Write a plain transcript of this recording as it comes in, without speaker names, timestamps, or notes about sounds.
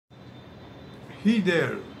he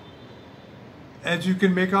there. As you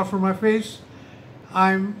can make out from my face,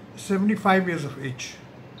 I'm 75 years of age.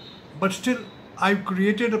 But still, I've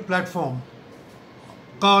created a platform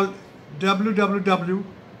called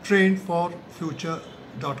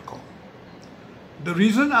www.trainforfuture.com. The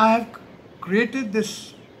reason I have created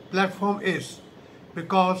this platform is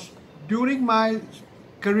because during my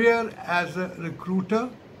career as a recruiter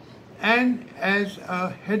and as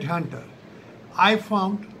a headhunter, I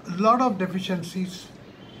found a lot of deficiencies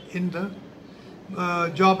in the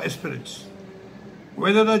job aspirants.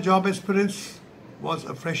 Whether the job aspirant was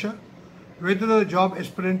a fresher, whether the job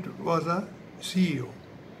aspirant was a CEO,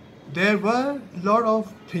 there were a lot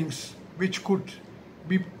of things which could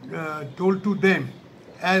be told to them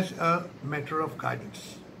as a matter of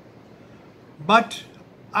guidance. But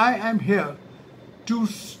I am here to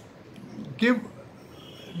give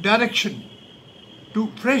direction to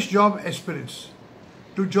fresh job aspirants,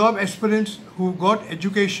 to job aspirants who got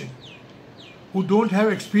education, who don't have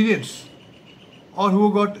experience, or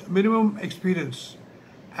who got minimum experience,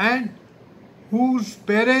 and whose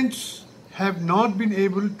parents have not been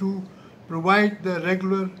able to provide the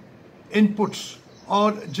regular inputs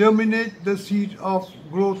or germinate the seed of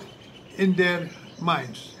growth in their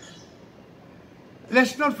minds.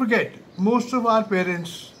 Let's not forget, most of our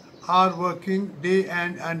parents are working day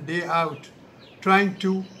in and day out, trying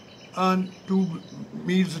to earn 2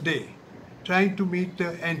 meals a day, trying to meet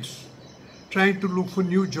the ends, trying to look for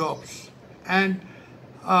new jobs and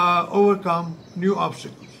overcome new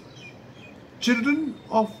obstacles. Children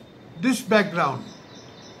of this background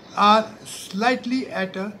are slightly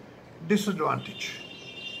at a disadvantage.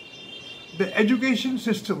 The education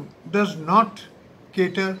system does not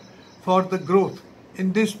cater for the growth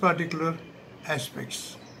in these particular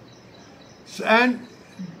aspects. And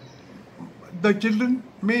the children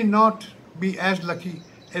may not be as lucky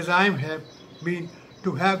as I have been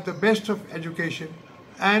to have the best of education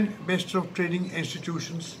and best of training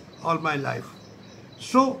institutions all my life.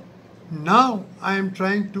 So now I am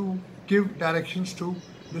trying to give directions to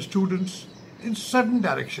the students in certain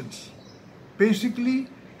directions. Basically,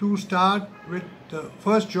 to start with the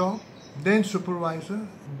first job, then supervisor,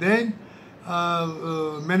 then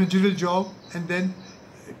managerial job, and then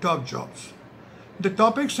top jobs. The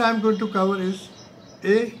topics I am going to cover is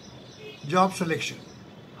A, job selection.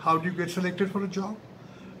 How do you get selected for a job?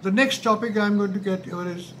 The next topic I am going to get here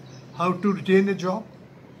is how to retain a job.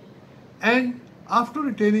 And after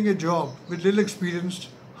retaining a job with little experience,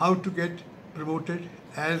 how to get promoted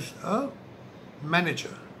as a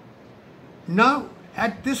manager. Now,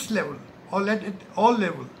 at this level, or at all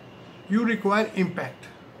level, you require impact.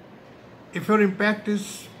 If your impact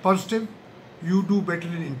is positive, you do better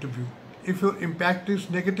in interview. If your impact is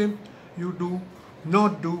negative, you do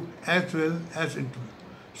not do as well as interview.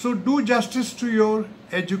 So do justice to your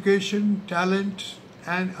education, talent,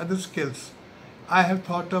 and other skills. I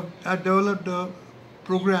developed a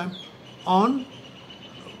program on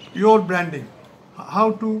your branding,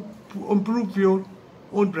 how to improve your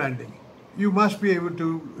own branding. You must be able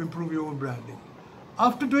to improve your own branding.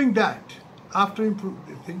 After doing that, after improving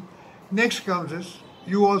the thing, next comes is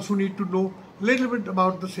you also need to know a little bit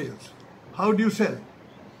about the sales. How do you sell?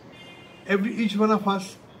 Each one of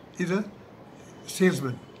us is a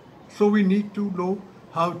salesman. So we need to know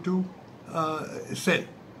how to sell.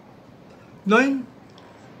 Then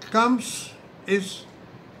comes is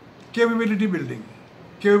capability building.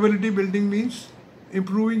 Capability building means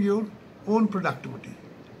improving your own productivity.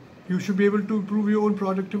 You should be able to improve your own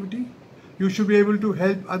productivity. You should be able to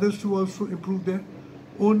help others to also improve their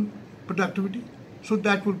own productivity. So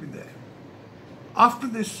that will be there. After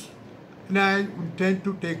this, I intend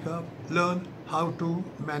to learn how to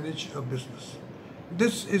manage a business.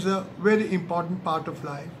 This is a very important part of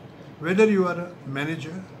life. Whether you are a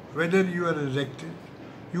manager, whether you are a executive,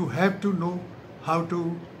 you have to know how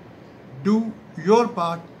to do your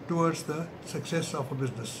part towards the success of a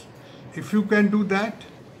business. If you can do that,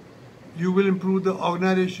 you will improve the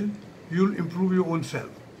organization, you will improve your own self.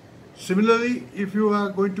 Similarly, if you are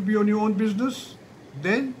going to be on your own business,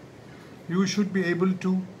 then you should be able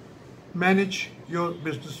to manage your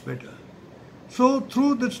business better. So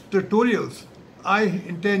through the tutorials, I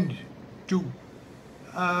intend to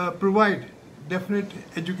provide definite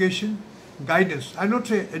education, guidance. I not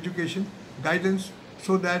say education, guidance,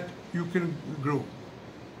 so that you can grow.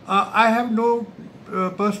 I have no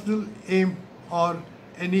personal aim or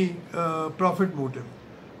any profit motive.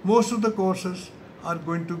 Most of the courses are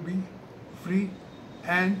going to be free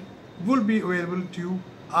and will be available to you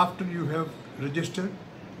after you have registered,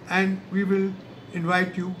 and we will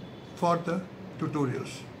invite you for the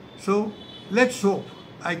tutorials. So let's hope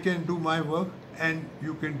I can do my work and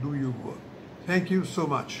you can do your work. Thank you so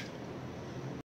much.